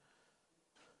instruction?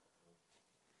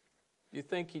 Do you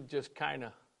think he just kind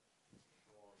of...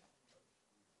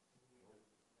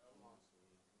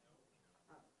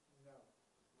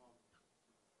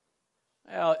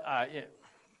 Well,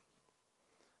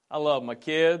 I love my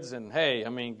kids, and hey, I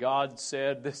mean, God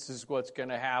said this is what's going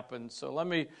to happen. So let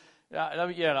me,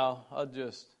 I'll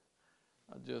just,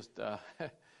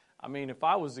 I mean, if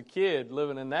I was a kid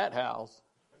living in that house,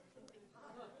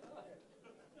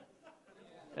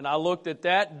 and I looked at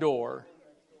that door,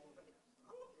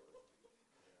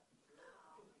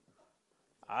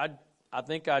 I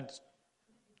think I'd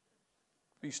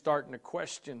be starting to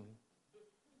question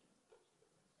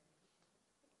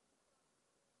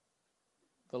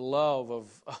the love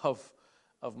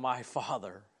of my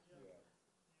Father.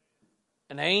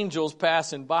 An angel's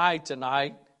passing by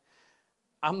tonight.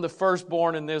 I'm the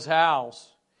firstborn in this house.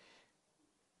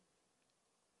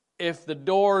 If the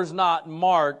door's not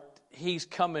marked, he's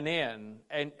coming in,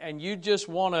 and you just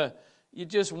want a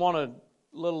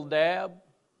little dab.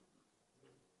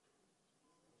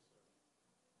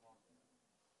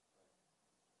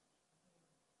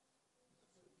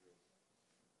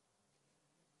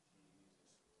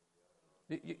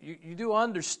 You do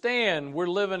understand we're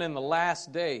living in the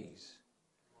last days.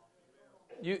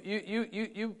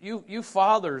 You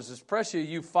fathers, especially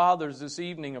you fathers this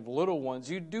evening of little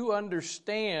ones, you do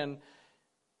understand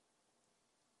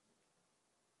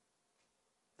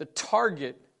the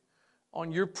target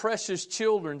on your precious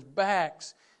children's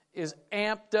backs is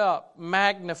amped up,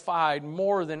 magnified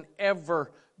more than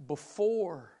ever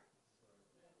before.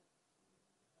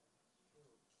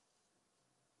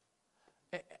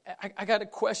 I got a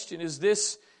question. Is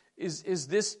this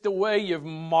the way you've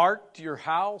marked your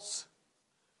house?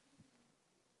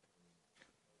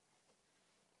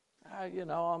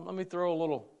 Let me throw a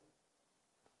little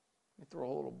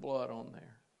blood on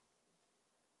there.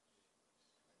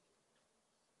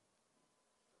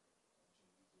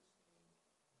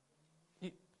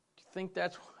 You think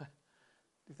that's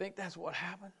what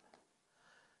happened?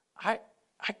 I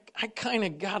kind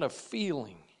of got a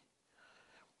feeling.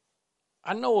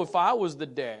 I know if I was the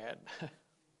dad,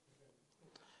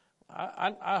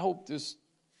 I hope this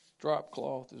drop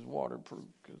cloth is waterproof,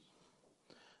 because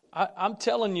I'm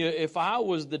telling you, if I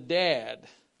was the dad,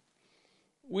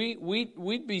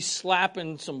 we'd be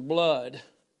slapping some blood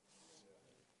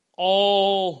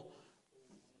all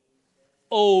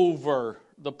over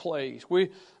the place.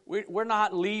 We're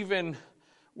not leaving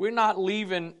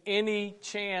any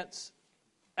chance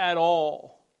at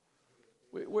all.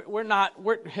 We're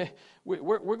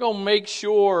going to make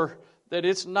sure that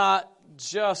it's not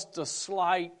just a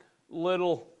slight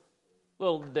little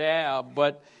dab.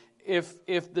 But if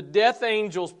the death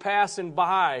angel's passing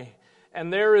by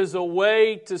and there is a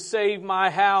way to save my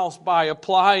house by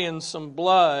applying some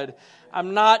blood,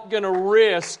 I'm not going to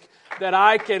risk that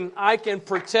I can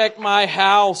protect my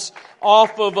house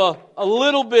off of a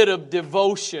little bit of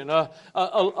devotion, a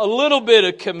little bit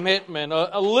of commitment,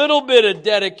 a little bit of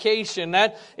dedication.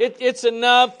 That it's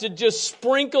enough to just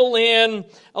sprinkle in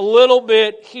a little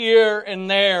bit here and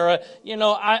there.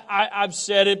 I've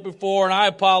said it before, and I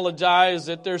apologize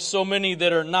that there's so many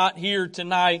that are not here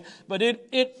tonight, but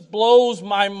it blows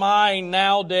my mind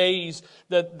nowadays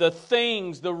that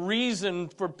the reason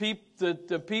for people that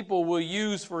the people will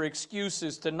use for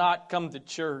excuses to not come to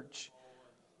church.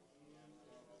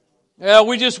 Yeah,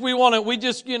 we're just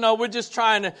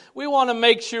trying to, we want to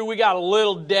make sure we got a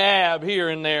little dab here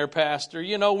and there, Pastor.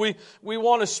 We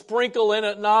want to sprinkle in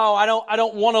it. No, I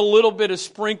don't want a little bit of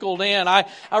sprinkled in. I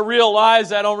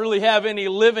realize I don't really have any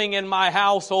living in my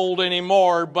household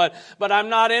anymore, but I'm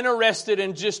not interested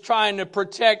in just trying to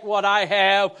protect what I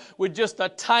have with just a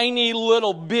tiny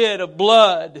little bit of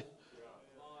blood.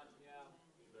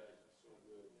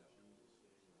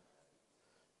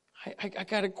 I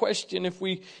got a question. If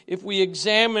we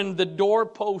examined the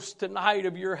doorpost tonight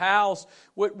of your house,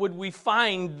 would we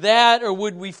find that or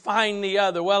would we find the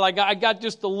other? Well, I got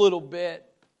just a little bit.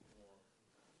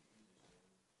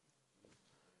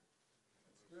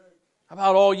 How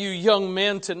about all you young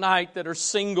men tonight that are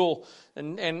single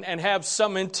and have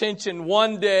some intention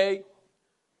one day,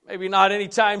 maybe not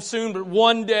anytime soon, but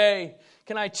one day,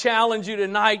 can I challenge you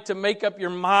tonight to make up your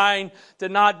mind to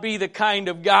not be the kind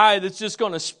of guy that's just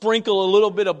going to sprinkle a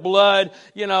little bit of blood,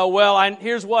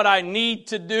 here's what I need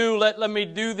to do, let me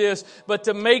do this, but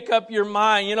to make up your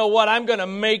mind, you know what, I'm going to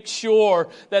make sure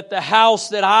that the house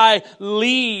that I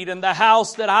lead and the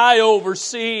house that I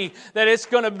oversee, that it's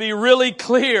going to be really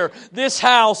clear, this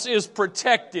house is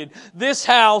protected, this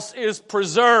house is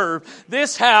preserved,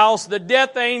 this house, the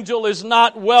death angel is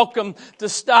not welcome to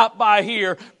stop by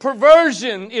here, perversion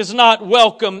is not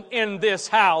welcome in this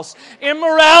house.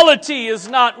 Immorality is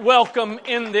not welcome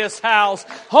in this house.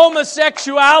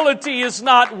 Homosexuality is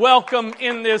not welcome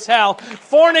in this house.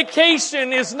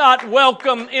 Fornication is not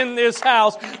welcome in this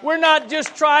house. We're not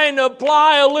just trying to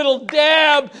apply a little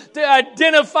dab to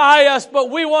identify us, but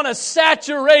we want to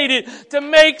saturate it to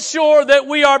make sure that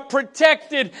we are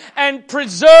protected and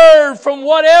preserved from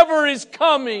whatever is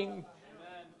coming.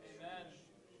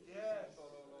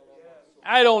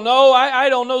 I don't know. I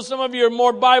don't know. Some of you are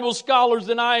more Bible scholars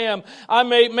than I am.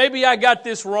 Maybe I got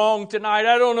this wrong tonight.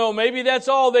 I don't know. Maybe that's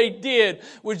all they did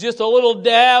was just a little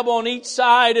dab on each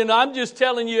side. And I'm just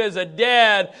telling you as a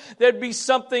dad, there'd be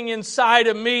something inside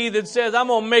of me that says, I'm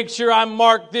going to make sure I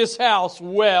mark this house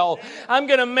well. I'm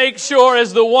going to make sure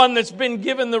as the one that's been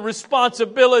given the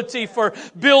responsibility for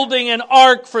building an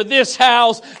ark for this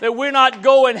house that we're not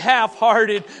going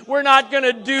half-hearted. We're not going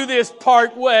to do this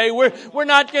part way. We're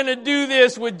not going to do this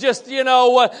with just,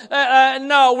 no,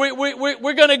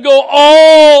 we're going to go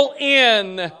all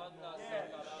in.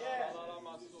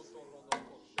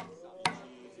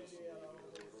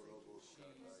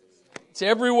 It's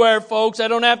everywhere, folks. I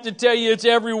don't have to tell you it's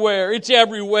everywhere. It's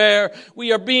everywhere.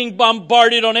 We are being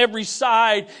bombarded on every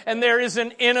side, and there is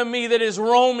an enemy that is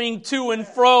roaming to and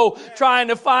fro, trying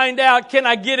to find out, can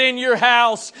I get in your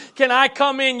house? Can I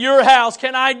come in your house?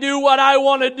 Can I do what I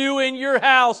want to do in your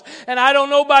house? And I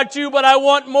don't know about you, but I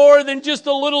want more than just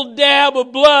a little dab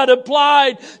of blood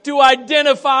applied to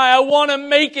identify. I want to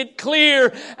make it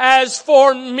clear, as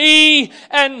for me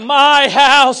and my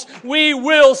house, we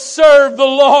will serve the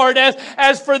Lord.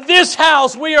 As for this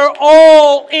house, we are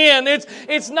all in.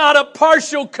 It's not a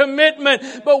partial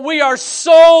commitment, but we are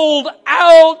sold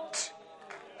out.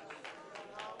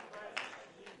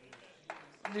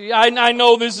 I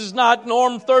know this is not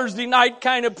Norm Thursday night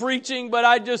kind of preaching, but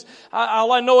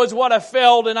all I know is what I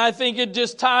felt, and I think it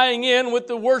just tying in with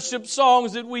the worship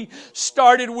songs that we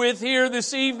started with here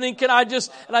this evening. And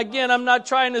again, I'm not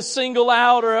trying to single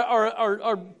out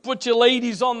or put you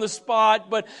ladies on the spot,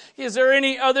 but are there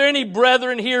any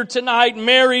brethren here tonight,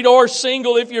 married or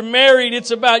single? If you're married,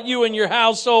 it's about you and your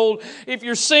household. If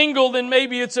you're single, then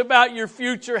maybe it's about your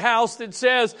future house that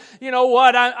says, you know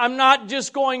what, I'm not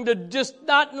just going to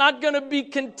not going to be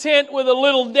content with a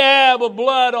little dab of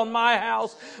blood on my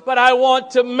house, but I want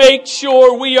to make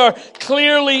sure we are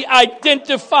clearly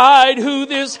identified who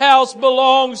this house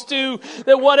belongs to,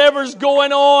 that whatever's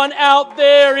going on out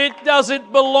there, it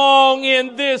doesn't belong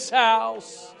in this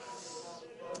house.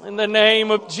 In the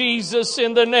name of Jesus,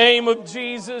 in the name of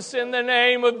Jesus, in the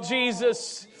name of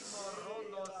Jesus.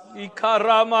 God,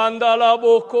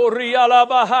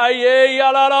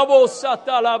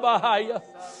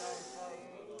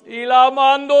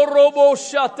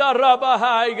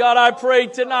 I pray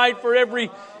tonight for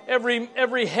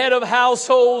every head of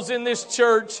households in this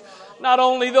church. Not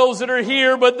only those that are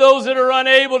here, but those that are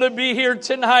unable to be here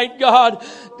tonight, God.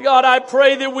 God, I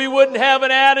pray that we wouldn't have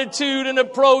an attitude and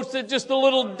approach that just a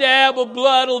little dab of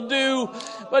blood will do.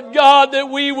 But God, that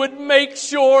we would make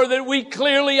sure that we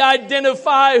clearly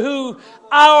identify who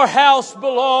our house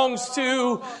belongs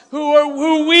to,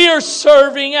 who we are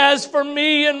serving. As for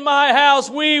me and my house,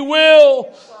 we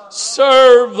will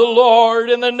serve the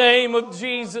Lord in the name of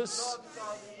Jesus.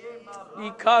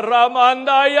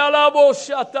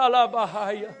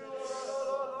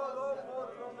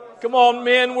 Come on,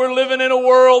 men, we're living in a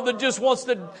world that just wants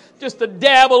to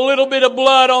dab a little bit of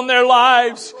blood on their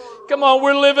lives. Come on,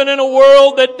 we're living in a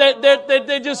world that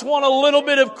they just want a little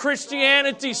bit of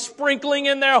Christianity sprinkling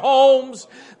in their homes.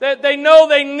 That they know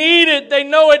they need it. They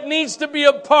know it needs to be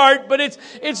a part, but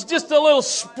it's just a little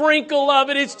sprinkle of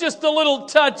it. It's just a little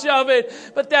touch of it.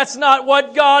 But that's not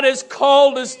what God has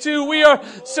called us to. We are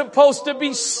supposed to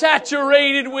be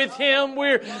saturated with Him.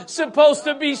 We're supposed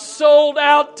to be sold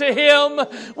out to Him.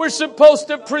 We're supposed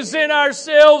to present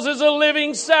ourselves as a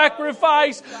living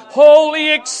sacrifice,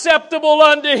 holy, acceptable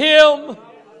unto Him.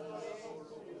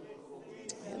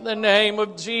 In the name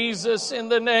of Jesus, in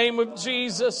the name of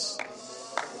Jesus.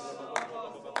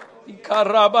 I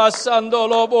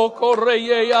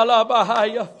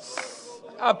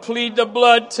plead the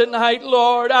blood tonight,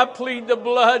 Lord. I plead the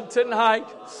blood tonight.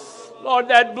 Lord,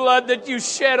 that blood that you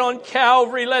shed on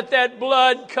Calvary, let that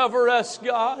blood cover us,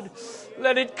 God.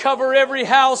 Let it cover every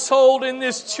household in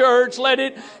this church. Let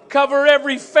it cover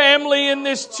every family in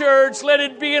this church. Let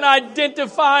it be an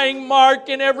identifying mark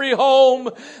in every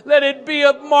home. Let it be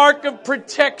a mark of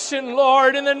protection,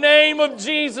 Lord, in the name of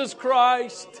Jesus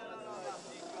Christ.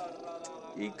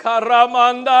 In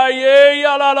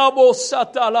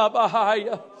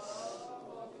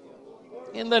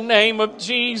the name of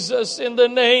Jesus, in the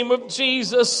name of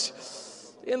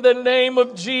Jesus, in the name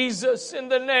of Jesus, in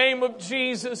the name of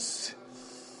Jesus.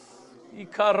 In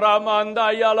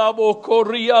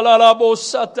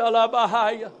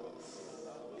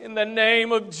the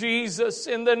name of Jesus,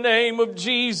 in the name of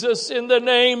Jesus, in the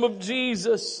name of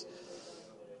Jesus.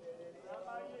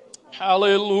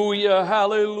 Hallelujah,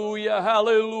 hallelujah,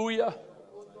 hallelujah.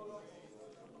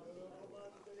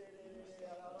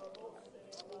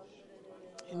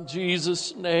 In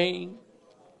Jesus' name,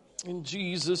 in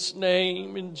Jesus'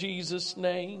 name, in Jesus'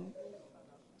 name.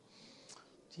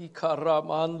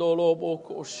 Ikaramandolo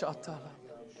boko shatala.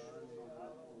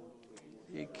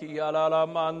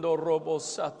 Ikialalamando robo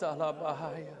satala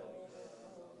bahaya.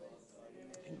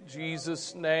 In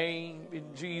Jesus' name,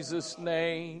 in Jesus'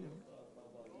 name.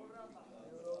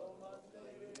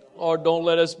 Lord, don't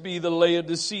let us be the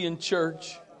Laodicean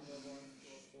church.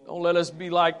 Don't let us be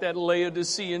like that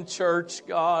Laodicean church,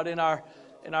 God, in our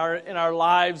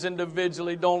lives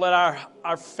individually. Don't let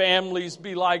our families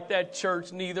be like that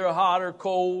church, neither hot or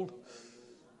cold.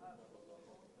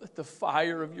 Let the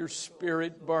fire of your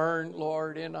Spirit burn,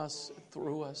 Lord, in us,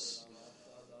 through us.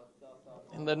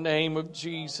 In the name of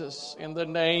Jesus, in the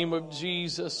name of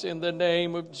Jesus, in the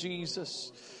name of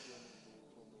Jesus.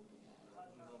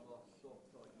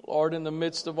 Lord, in the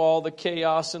midst of all the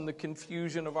chaos and the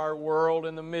confusion of our world,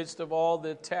 in the midst of all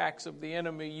the attacks of the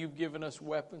enemy, you've given us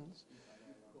weapons.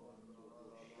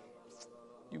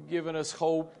 You've given us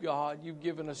hope, God. You've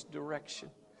given us direction.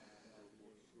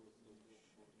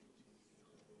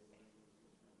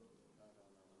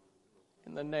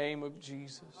 In the name of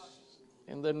Jesus.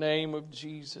 In the name of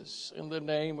Jesus. In the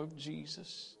name of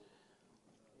Jesus.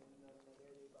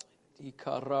 In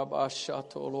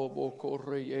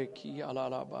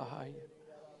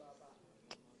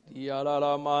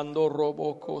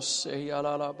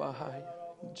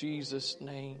Jesus'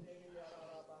 name.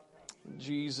 In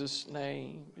Jesus'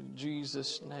 name. In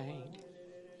Jesus' name.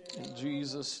 In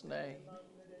Jesus' name.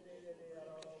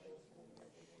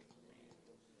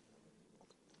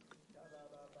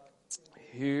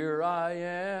 Here I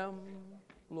am,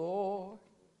 Lord.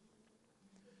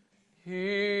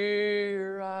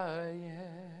 Here I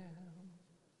am.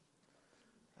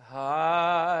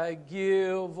 I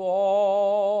give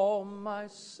all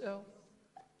myself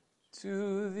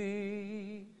to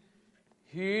Thee.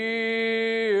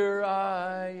 Here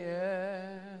I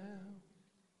am.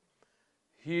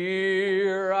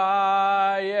 Here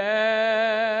I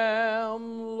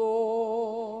am,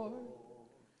 Lord.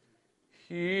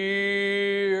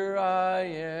 Here I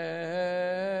am.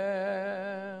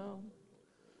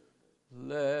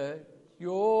 Let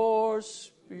your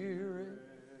Spirit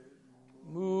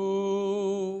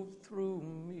move through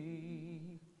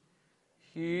me.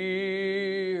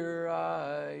 Here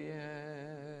I am.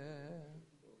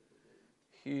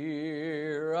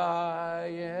 Here I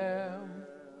am,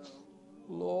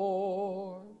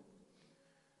 Lord.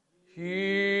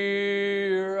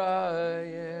 Here I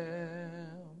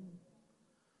am.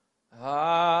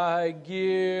 I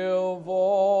give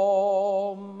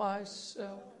all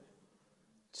myself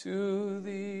to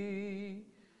Thee.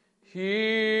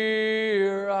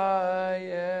 Here I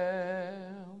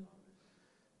am.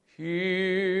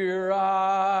 Here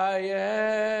I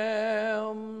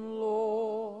am,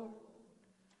 Lord.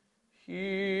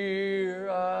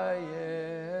 Here I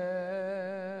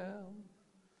am.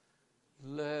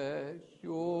 Let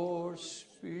your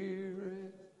Spirit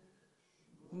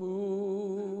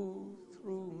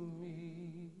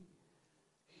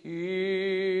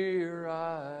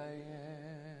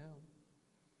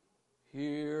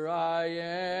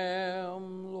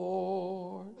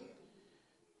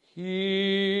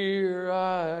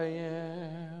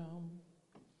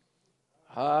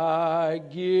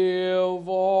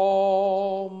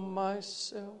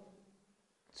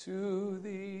to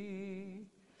Thee.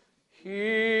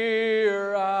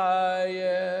 Here I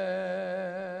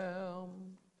am.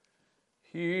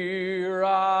 Here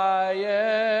I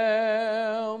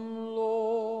am,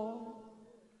 Lord.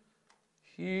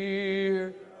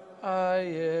 Here I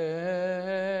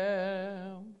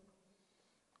am.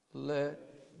 Let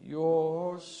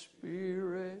Your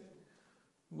Spirit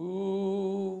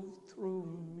move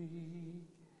through me.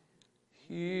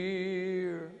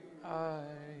 Here I am.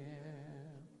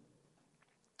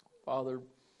 Father,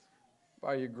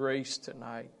 by Your grace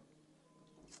tonight,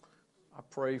 I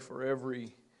pray for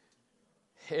every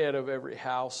head of every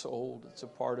household that's a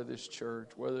part of this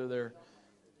church, whether they're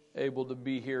able to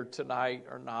be here tonight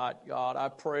or not. God, I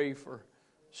pray for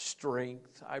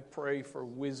strength. I pray for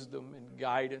wisdom and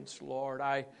guidance, Lord.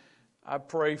 I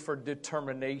pray for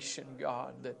determination,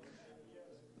 God, that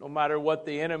no matter what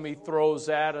the enemy throws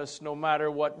at us, no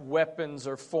matter what weapons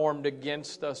are formed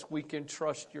against us, we can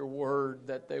trust Your word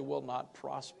that they will not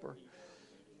prosper.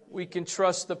 We can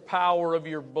trust the power of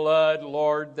Your blood,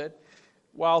 Lord, that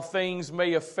while things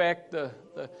may affect the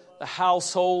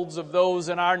households of those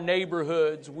in our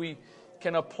neighborhoods, we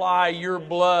can apply Your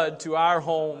blood to our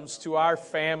homes, to our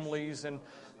families, and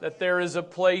that there is a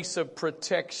place of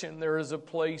protection, there is a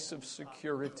place of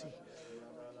security.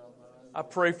 I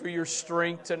pray for Your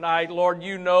strength tonight. Lord,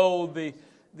 You know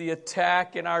the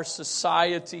attack in our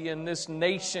society, in this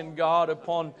nation, God,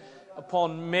 upon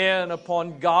men,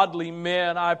 upon godly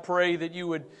men. I pray that You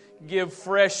would give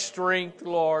fresh strength,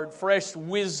 Lord, fresh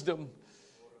wisdom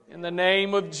in the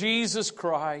name of Jesus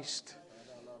Christ.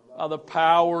 By the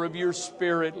power of Your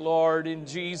Spirit, Lord, in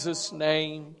Jesus'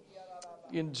 name.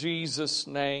 In Jesus'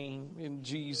 name. In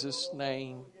Jesus'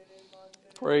 name.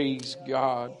 Praise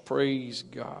God. Praise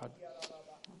God.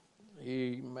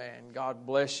 Amen. God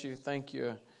bless you. Thank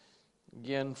you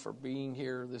again for being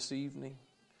here this evening.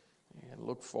 And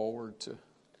look forward to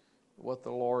what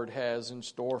the Lord has in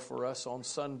store for us on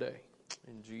Sunday.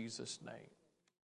 In Jesus' name.